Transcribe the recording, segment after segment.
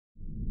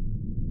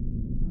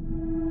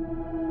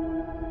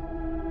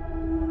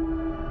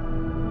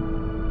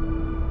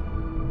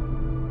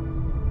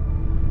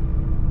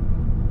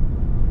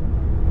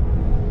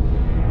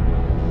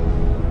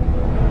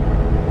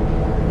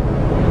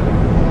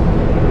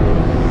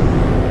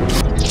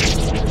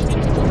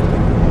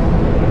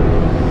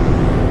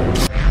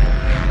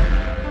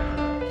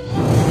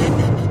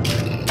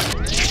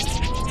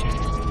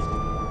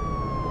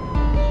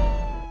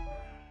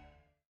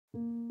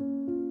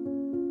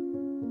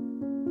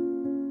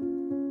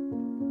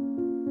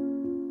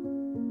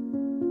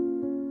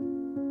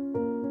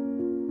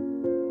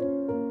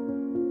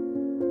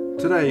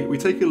Today, we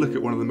take a look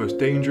at one of the most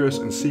dangerous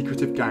and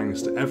secretive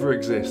gangs to ever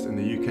exist in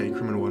the UK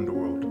criminal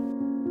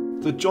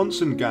underworld. The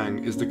Johnson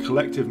Gang is the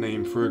collective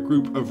name for a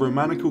group of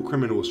Romanichal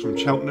criminals from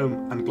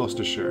Cheltenham and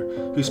Gloucestershire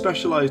who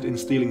specialised in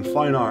stealing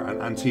fine art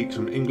and antiques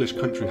from English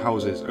country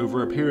houses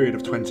over a period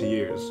of 20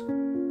 years.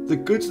 The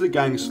goods the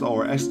gang stole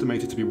are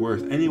estimated to be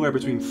worth anywhere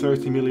between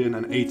 £30 million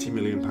and £80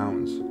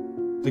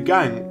 million. The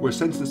gang were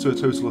sentenced to a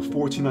total of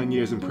 49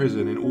 years in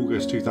prison in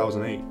August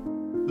 2008.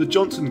 The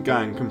Johnson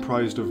Gang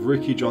comprised of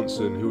Ricky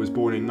Johnson, who was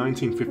born in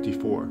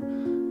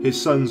 1954,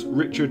 his sons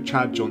Richard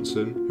Chad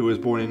Johnson, who was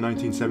born in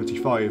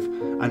 1975,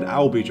 and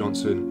Albie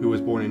Johnson, who was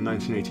born in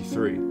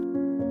 1983.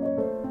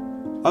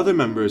 Other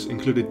members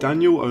included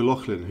Daniel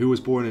O'Loughlin, who was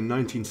born in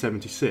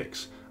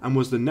 1976, and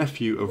was the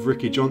nephew of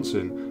Ricky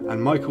Johnson,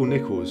 and Michael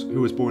Nichols,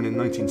 who was born in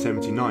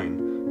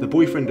 1979, the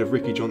boyfriend of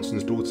Ricky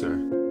Johnson's daughter.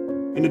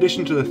 In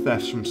addition to the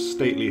thefts from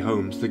stately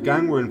homes, the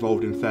gang were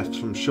involved in thefts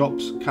from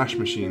shops, cash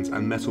machines,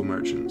 and metal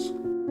merchants.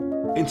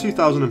 In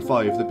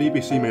 2005, the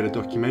BBC made a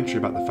documentary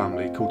about the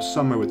family called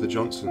Summer with the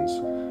Johnsons,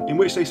 in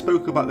which they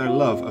spoke about their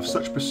love of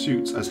such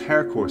pursuits as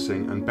hare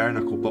coursing and bare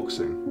knuckle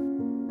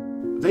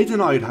boxing. They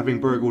denied having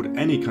burgled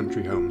any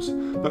country homes,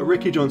 but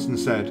Ricky Johnson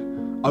said,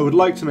 "I would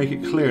like to make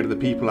it clear to the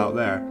people out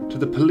there, to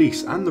the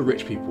police and the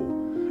rich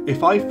people,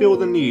 if I feel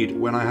the need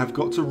when I have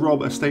got to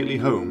rob a stately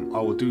home,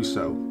 I will do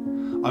so.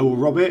 I will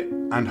rob it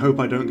and hope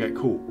I don't get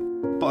caught.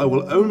 But I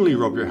will only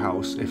rob your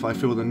house if I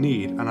feel the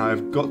need and I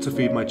have got to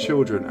feed my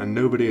children and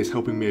nobody is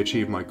helping me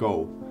achieve my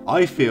goal.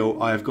 I feel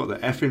I have got the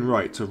effing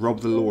right to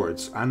rob the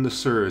lords and the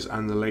sirs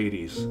and the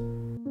ladies."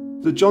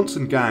 The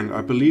Johnson Gang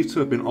are believed to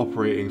have been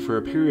operating for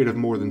a period of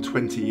more than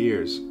 20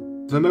 years.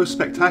 The most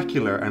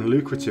spectacular and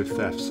lucrative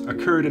thefts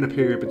occurred in a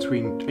period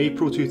between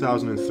April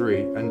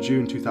 2003 and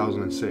June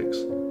 2006.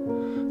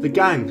 The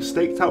gang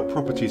staked out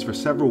properties for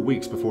several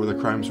weeks before the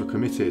crimes were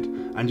committed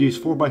and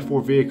used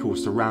 4x4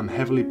 vehicles to ram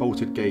heavily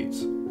bolted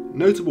gates.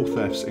 Notable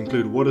thefts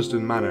include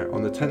Waddesdon Manor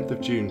on the 10th of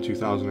June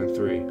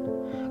 2003,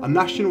 a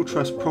National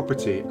Trust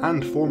property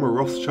and former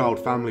Rothschild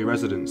family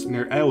residence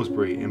near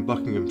Aylesbury in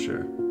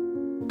Buckinghamshire.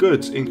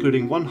 Goods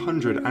including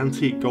 100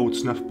 antique gold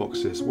snuff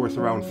boxes worth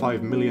around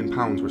 £5 million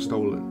were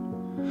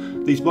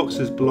stolen. These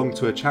boxes belonged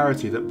to a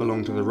charity that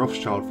belonged to the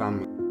Rothschild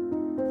family.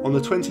 On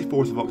the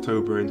 24th of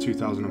October in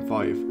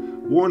 2005,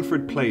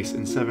 Warnford Place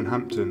in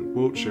Sevenhampton,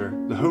 Wiltshire,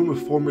 the home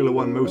of Formula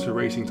One motor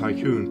racing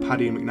tycoon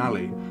Paddy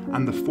McNally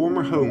and the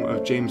former home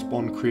of James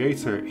Bond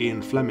creator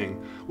Ian Fleming,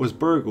 was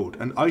burgled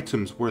and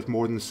items worth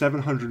more than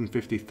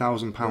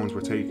 £750,000 were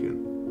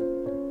taken.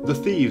 The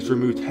thieves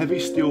removed heavy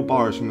steel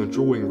bars from the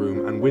drawing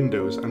room and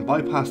windows and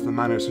bypassed the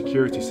manor's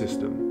security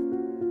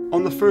system.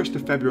 On the 1st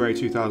of February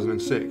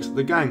 2006,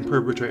 the gang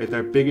perpetrated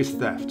their biggest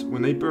theft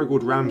when they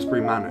burgled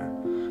Ramsbury Manor,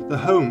 the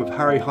home of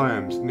Harry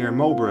Hyams near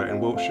Marlborough in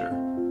Wiltshire.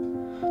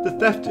 The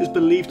theft is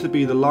believed to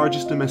be the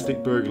largest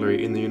domestic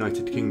burglary in the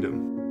United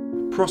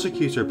Kingdom.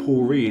 Prosecutor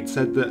Paul Reed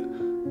said that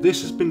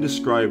this has been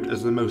described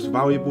as the most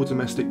valuable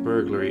domestic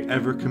burglary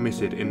ever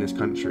committed in this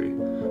country.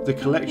 The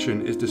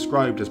collection is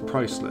described as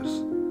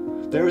priceless.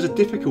 There is a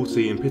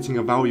difficulty in putting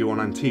a value on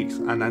antiques,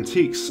 and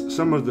antiques,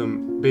 some of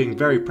them being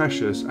very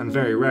precious and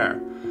very rare,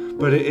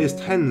 but it is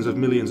tens of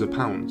millions of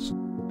pounds.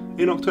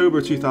 In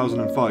October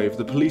 2005,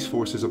 the police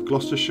forces of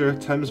Gloucestershire,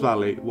 Thames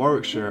Valley,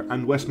 Warwickshire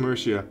and West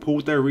Mercia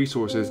pooled their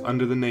resources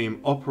under the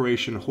name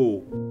Operation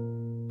Hall.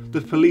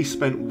 The police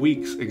spent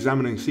weeks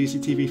examining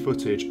CCTV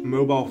footage,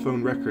 mobile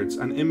phone records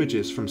and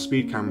images from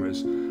speed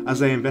cameras as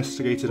they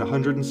investigated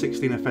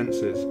 116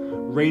 offences,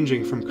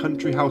 ranging from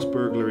country house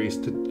burglaries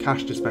to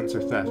cash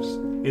dispenser thefts.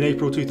 In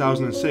April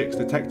 2006,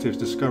 detectives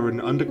discovered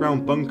an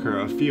underground bunker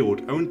at a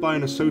field owned by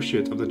an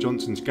associate of the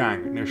Johnsons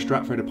gang near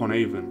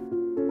Stratford-upon-Avon.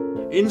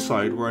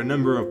 Inside were a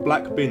number of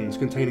black bins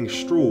containing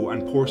straw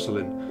and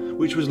porcelain,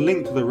 which was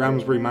linked to the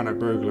Ramsbury Manor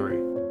burglary.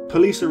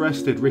 Police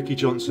arrested Ricky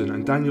Johnson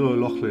and Daniel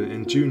O'Loughlin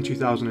in June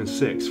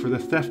 2006 for the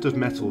theft of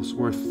metals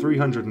worth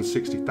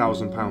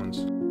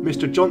 £360,000.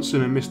 Mr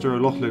Johnson and Mr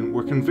O'Loughlin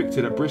were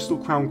convicted at Bristol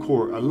Crown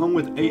Court along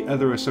with 8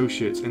 other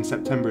associates in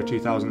September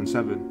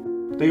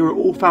 2007. They were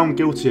all found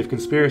guilty of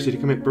conspiracy to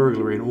commit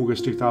burglary in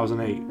August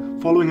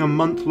 2008, following a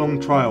month-long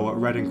trial at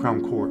Reading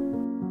Crown Court.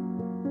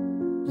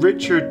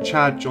 Richard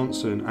Chad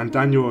Johnson and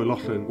Daniel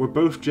O'Loughlin were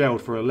both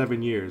jailed for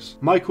 11 years.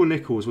 Michael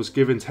Nichols was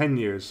given 10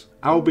 years.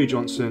 Albie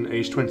Johnson,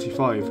 aged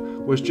 25,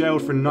 was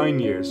jailed for 9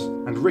 years,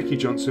 and Ricky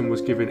Johnson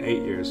was given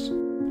 8 years.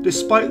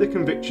 Despite the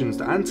convictions,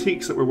 the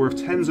antiques that were worth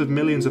tens of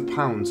millions of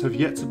pounds have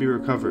yet to be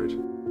recovered.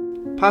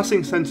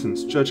 Passing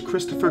sentence, Judge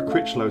Christopher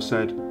Critchlow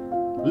said,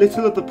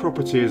 "Little of the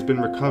property has been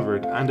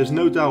recovered and is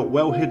no doubt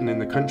well hidden in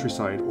the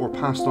countryside or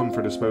passed on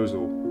for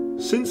disposal."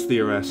 Since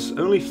the arrests,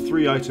 only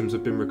 3 items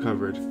have been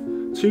recovered.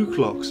 2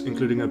 clocks,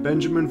 including a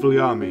Benjamin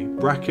Villamy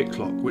bracket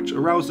clock which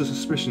aroused the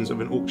suspicions of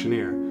an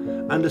auctioneer,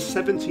 and a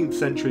 17th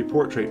century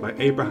portrait by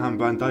Abraham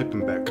van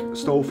Diepenbeck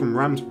stole from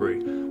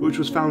Ramsbury, which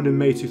was found in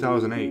May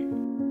 2008.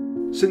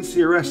 Since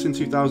the arrest in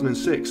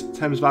 2006,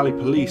 Thames Valley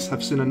Police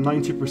have seen a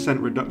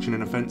 90% reduction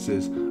in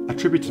offences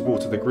attributable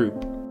to the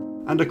group.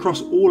 And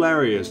across all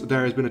areas,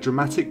 there has been a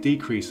dramatic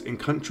decrease in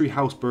country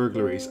house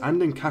burglaries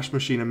and in cash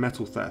machine and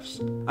metal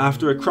thefts.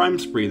 After a crime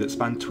spree that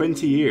spanned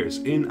 20 years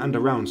in and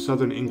around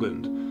southern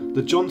England,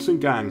 the Johnson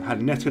gang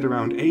had netted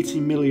around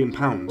 £80 million,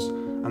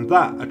 and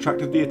that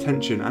attracted the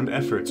attention and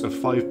efforts of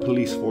 5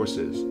 police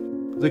forces.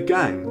 The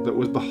gang that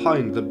was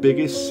behind the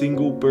biggest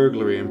single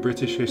burglary in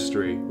British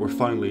history were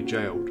finally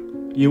jailed.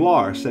 "You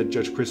are," said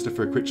Judge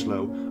Christopher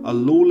Critchlow, "a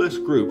lawless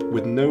group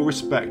with no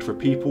respect for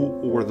people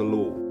or the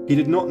law." He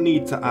did not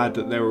need to add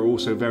that they were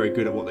also very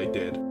good at what they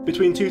did.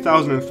 Between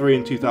 2003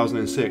 and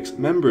 2006,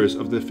 members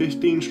of the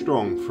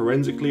 15-strong,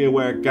 forensically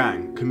aware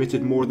gang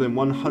committed more than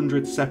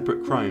 100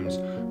 separate crimes,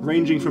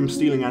 ranging from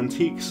stealing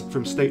antiques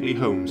from stately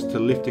homes to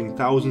lifting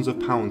thousands of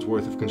pounds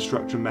worth of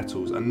construction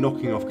metals and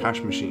knocking off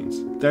cash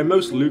machines. Their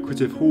most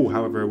lucrative haul,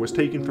 however, was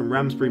taken from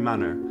Ramsbury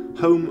Manor,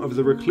 home of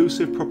the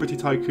reclusive property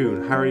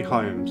tycoon Harry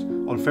Hyams,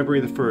 on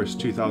February 1st,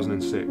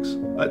 2006.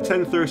 At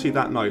 10:30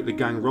 that night, the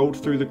gang rolled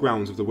through the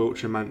grounds of the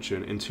Wiltshire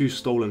mansion in 2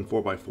 stolen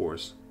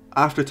 4x4s.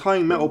 After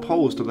tying metal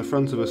poles to the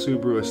front of a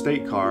Subaru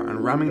estate car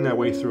and ramming their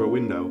way through a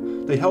window,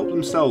 they helped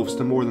themselves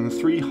to more than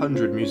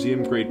 300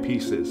 museum-grade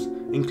pieces,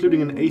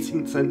 including an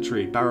 18th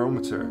century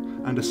barometer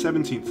and a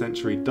 17th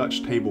century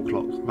Dutch table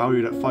clock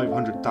valued at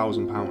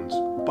 £500,000.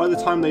 By the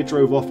time they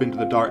drove off into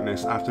the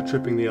darkness after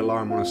tripping the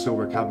alarm on a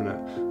silver cabinet,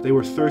 they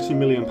were £30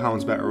 million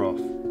better off.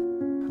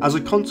 As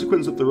a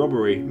consequence of the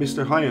robbery,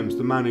 Mr. Hyams,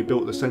 the man who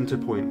built the Centre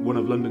Point, one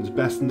of London's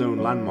best-known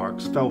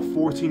landmarks, fell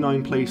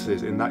 49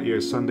 places in that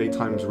year's Sunday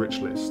Times Rich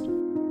List.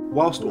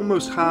 Whilst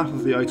almost half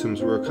of the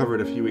items were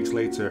recovered a few weeks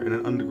later in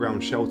an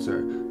underground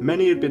shelter,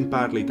 many had been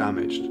badly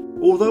damaged.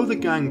 Although the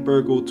gang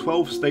burgled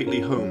 12 stately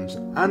homes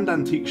and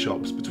antique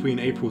shops between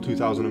April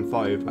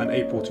 2005 and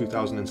April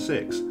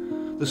 2006,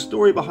 the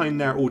story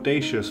behind their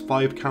audacious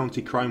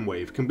 5-county crime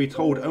wave can be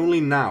told only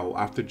now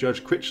after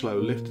Judge Critchlow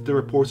lifted the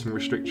reporting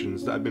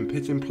restrictions that had been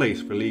put in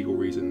place for legal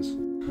reasons.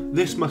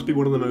 "This must be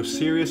one of the most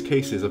serious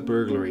cases of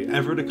burglary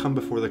ever to come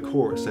before the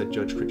court," said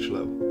Judge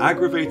Critchlow.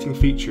 "Aggravating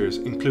features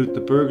include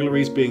the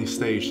burglaries being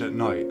staged at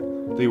night.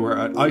 They were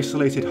at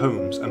isolated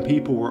homes and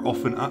people were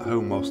often at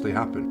home whilst they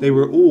happened. They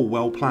were all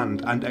well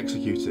planned and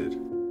executed.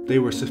 They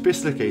were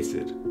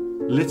sophisticated.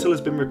 Little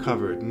has been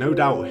recovered, no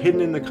doubt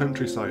hidden in the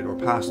countryside or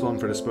passed on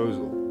for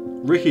disposal.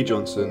 Ricky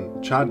Johnson,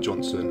 Chad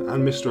Johnson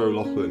and Mr.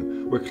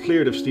 O'Loughlin were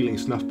cleared of stealing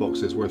snuff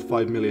boxes worth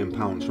 £5 million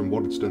from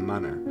Waddesdon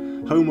Manor,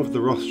 home of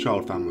the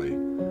Rothschild family,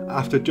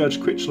 after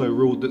Judge Critchlow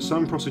ruled that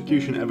some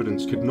prosecution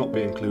evidence could not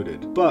be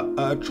included. But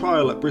at a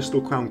trial at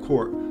Bristol Crown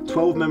Court,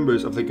 12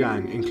 members of the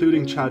gang,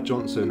 including Chad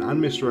Johnson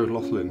and Mr.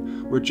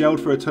 O'Loughlin, were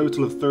jailed for a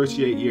total of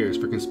 38 years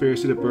for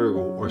conspiracy to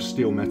burgle or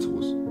steal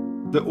metals.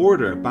 The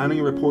order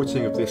banning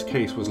reporting of this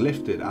case was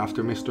lifted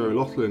after Mr.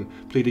 O'Loughlin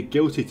pleaded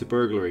guilty to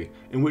burglary,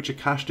 in which a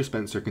cash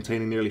dispenser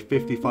containing nearly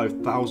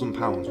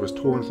 £55,000 was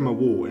torn from a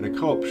wall in a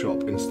co-op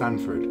shop in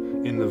Stanford,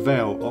 in the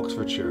Vale,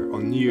 Oxfordshire,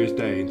 on New Year's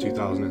Day in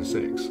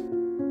 2006.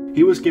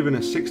 He was given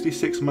a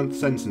 66-month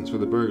sentence for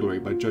the burglary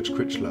by Judge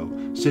Critchlow,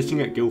 sitting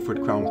at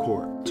Guildford Crown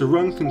Court, to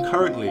run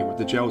concurrently with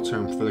the jail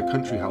term for the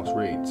country house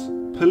raids.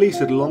 Police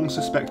had long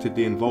suspected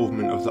the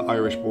involvement of the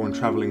Irish-born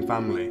travelling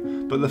family,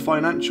 but the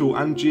financial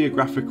and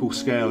geographical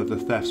scale of the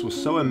thefts was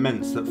so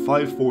immense that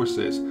 5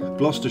 forces,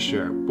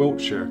 Gloucestershire,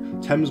 Wiltshire,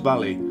 Thames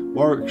Valley,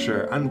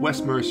 Warwickshire and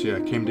West Mercia,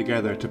 came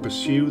together to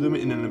pursue them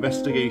in an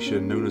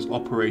investigation known as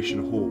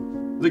Operation Hall.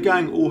 The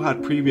gang all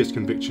had previous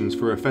convictions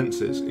for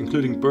offences,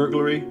 including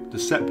burglary,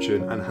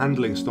 deception and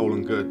handling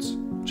stolen goods.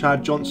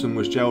 Chad Johnson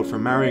was jailed for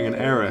marrying an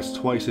heiress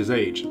twice his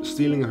age,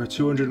 stealing her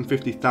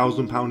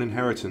 £250,000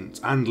 inheritance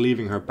and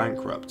leaving her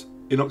bankrupt.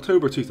 In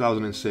October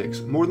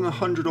 2006, more than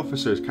 100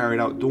 officers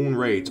carried out dawn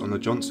raids on the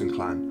Johnson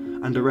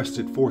clan and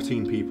arrested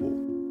 14 people.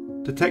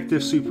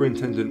 Detective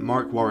Superintendent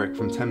Mark Warwick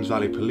from Thames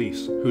Valley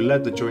Police, who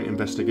led the joint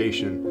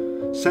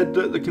investigation, said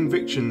that the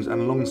convictions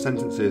and long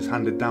sentences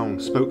handed down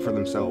spoke for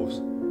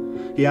themselves.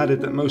 He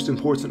added that most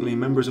importantly,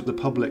 members of the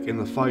public in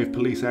the 5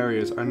 police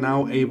areas are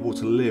now able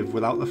to live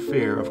without the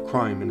fear of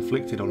crime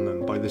inflicted on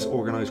them by this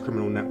organised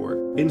criminal network.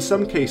 In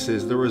some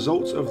cases, the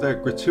results of their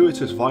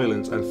gratuitous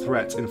violence and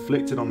threats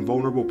inflicted on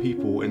vulnerable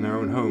people in their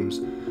own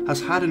homes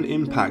has had an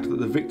impact that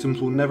the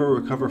victims will never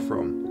recover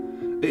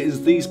from. It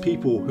is these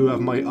people who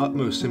have my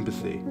utmost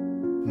sympathy.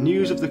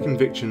 News of the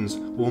convictions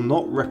will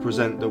not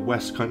represent the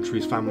West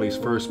Country's family's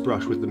first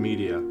brush with the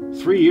media.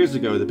 3 years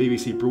ago, the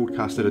BBC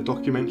broadcasted a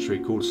documentary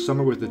called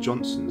Summer with the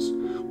Johnsons,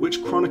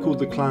 which chronicled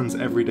the clan's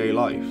everyday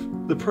life.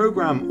 The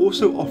programme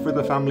also offered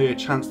the family a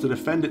chance to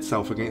defend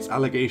itself against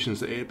allegations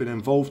that it had been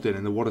involved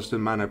in the Waddesdon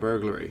Manor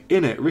burglary.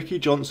 In it, Ricky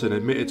Johnson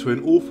admitted to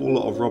an awful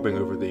lot of robbing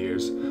over the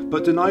years,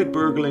 but denied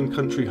burgling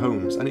country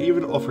homes and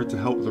even offered to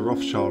help the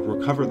Rothschild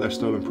recover their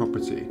stolen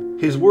property.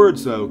 His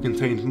words, though,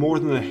 contained more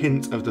than a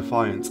hint of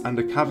defiance and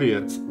a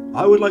caveat.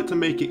 "I would like to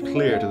make it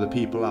clear to the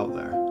people out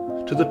there,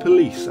 to the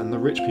police and the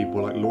rich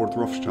people like Lord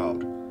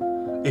Rothschild.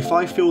 If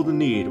I feel the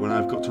need when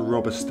I've got to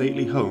rob a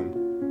stately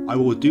home, I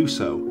will do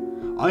so.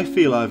 I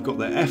feel I've got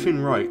the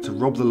effing right to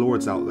rob the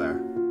lords out there."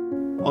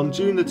 On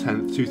June the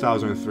 10th,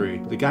 2003,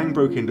 the gang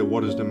broke into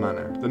Waddesdon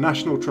Manor, the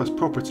National Trust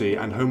property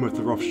and home of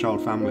the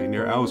Rothschild family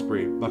near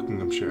Aylesbury,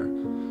 Buckinghamshire.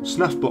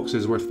 Snuff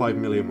boxes worth $5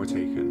 million were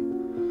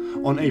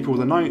taken. On April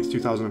the 9th,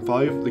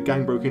 2005, the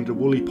gang broke into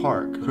Woolley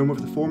Park, home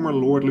of the former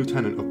Lord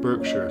Lieutenant of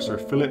Berkshire, Sir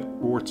Philip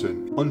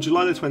Wharton. On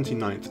July the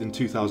 29th in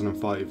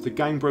 2005, the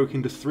gang broke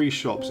into 3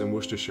 shops in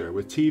Worcestershire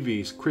with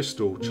TVs,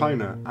 crystal,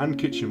 china and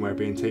kitchenware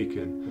being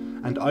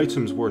taken, and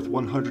items worth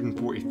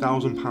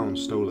 £140,000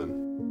 stolen.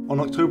 On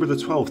October the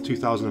 12th,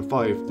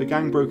 2005, the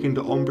gang broke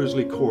into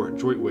Ombersley Court,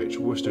 Droitwich,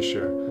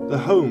 Worcestershire, the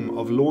home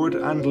of Lord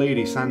and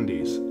Lady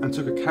Sandys, and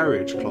took a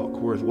carriage clock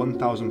worth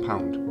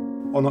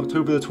 £1,000. On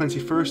October the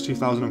 21st,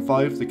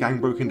 2005, the gang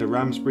broke into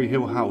Ramsbury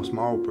Hill House,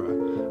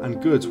 Marlborough,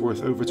 and goods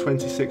worth over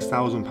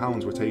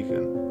 £26,000 were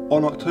taken.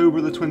 On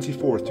October the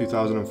 24th,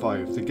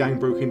 2005, the gang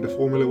broke into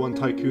Formula 1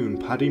 tycoon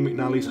Paddy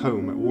McNally's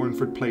home at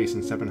Warrenford Place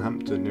in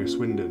Sevenhampton near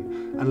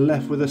Swindon, and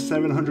left with a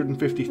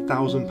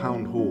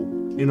 £750,000 haul.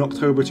 In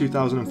October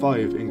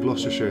 2005, in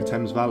Gloucestershire,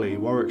 Thames Valley,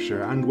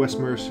 Warwickshire and West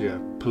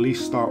Mercia,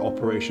 police start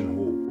Operation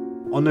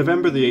Hall. On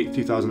November the 8th,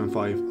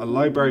 2005, a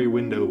library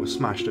window was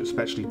smashed at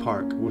Spetchley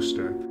Park,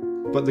 Worcester,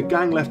 but the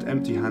gang left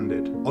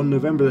empty-handed. On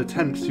November the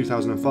 10th,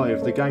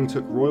 2005, the gang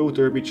took Royal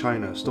Derby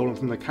china stolen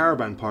from the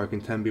Caravan Park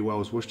in Tenby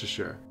Wells,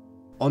 Worcestershire.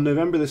 On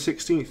November the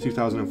 16th,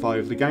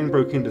 2005, the gang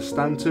broke into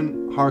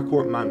Stanton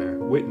Harcourt Manor,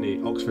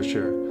 Witney,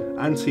 Oxfordshire.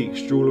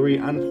 Antiques, jewellery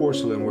and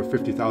porcelain worth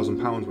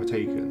 £50,000 were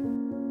taken.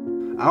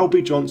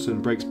 Albie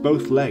Johnson breaks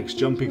both legs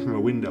jumping from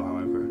a window,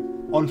 however.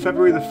 On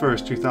February the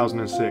 1st,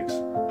 2006,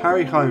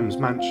 Harry Himes'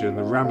 mansion,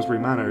 the Ramsbury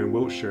Manor in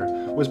Wiltshire,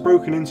 was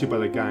broken into by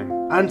the gang.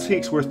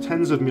 Antiques worth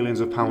tens of millions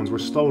of pounds were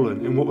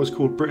stolen in what was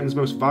called Britain's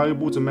most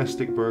valuable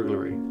domestic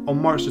burglary.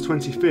 On March the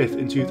 25th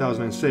in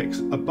 2006,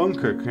 a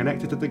bunker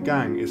connected to the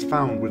gang is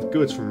found with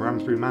goods from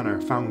Ramsbury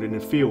Manor found in a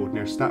field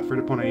near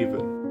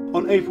Stratford-upon-Avon.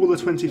 On April the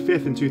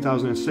 25th in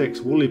 2006,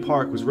 Woolley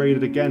Park was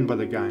raided again by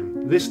the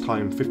gang. This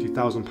time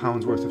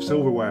 £50,000 worth of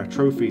silverware,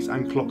 trophies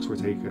and clocks were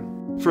taken.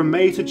 From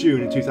May to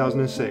June in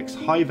 2006,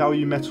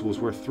 high-value metals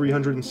worth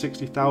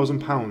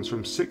 £360,000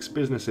 from 6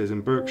 businesses in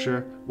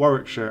Berkshire,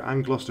 Warwickshire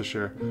and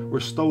Gloucestershire were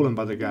stolen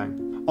by the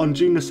gang. On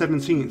June the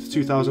 17th,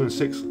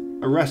 2006,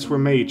 arrests were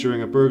made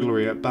during a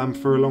burglary at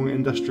Bamfurlong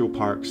Industrial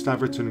Park,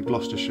 Staverton,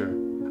 Gloucestershire.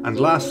 And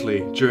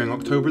lastly, during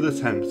October the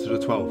 10th to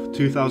the 12th,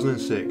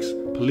 2006,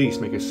 police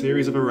make a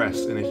series of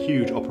arrests in a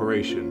huge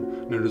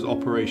operation known as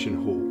Operation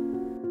Hall.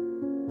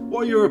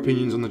 What are your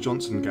opinions on the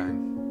Johnson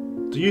gang?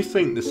 Do you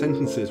think the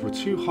sentences were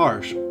too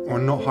harsh or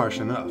not harsh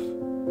enough?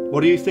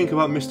 What do you think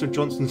about Mr.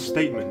 Johnson's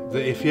statement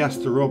that if he has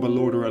to rob a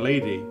lord or a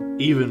lady,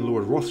 even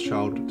Lord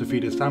Rothschild, to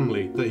feed his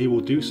family, that he will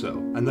do so,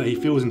 and that he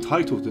feels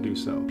entitled to do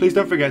so? Please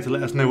don't forget to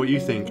let us know what you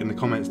think in the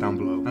comments down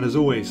below, and as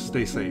always,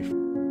 stay safe.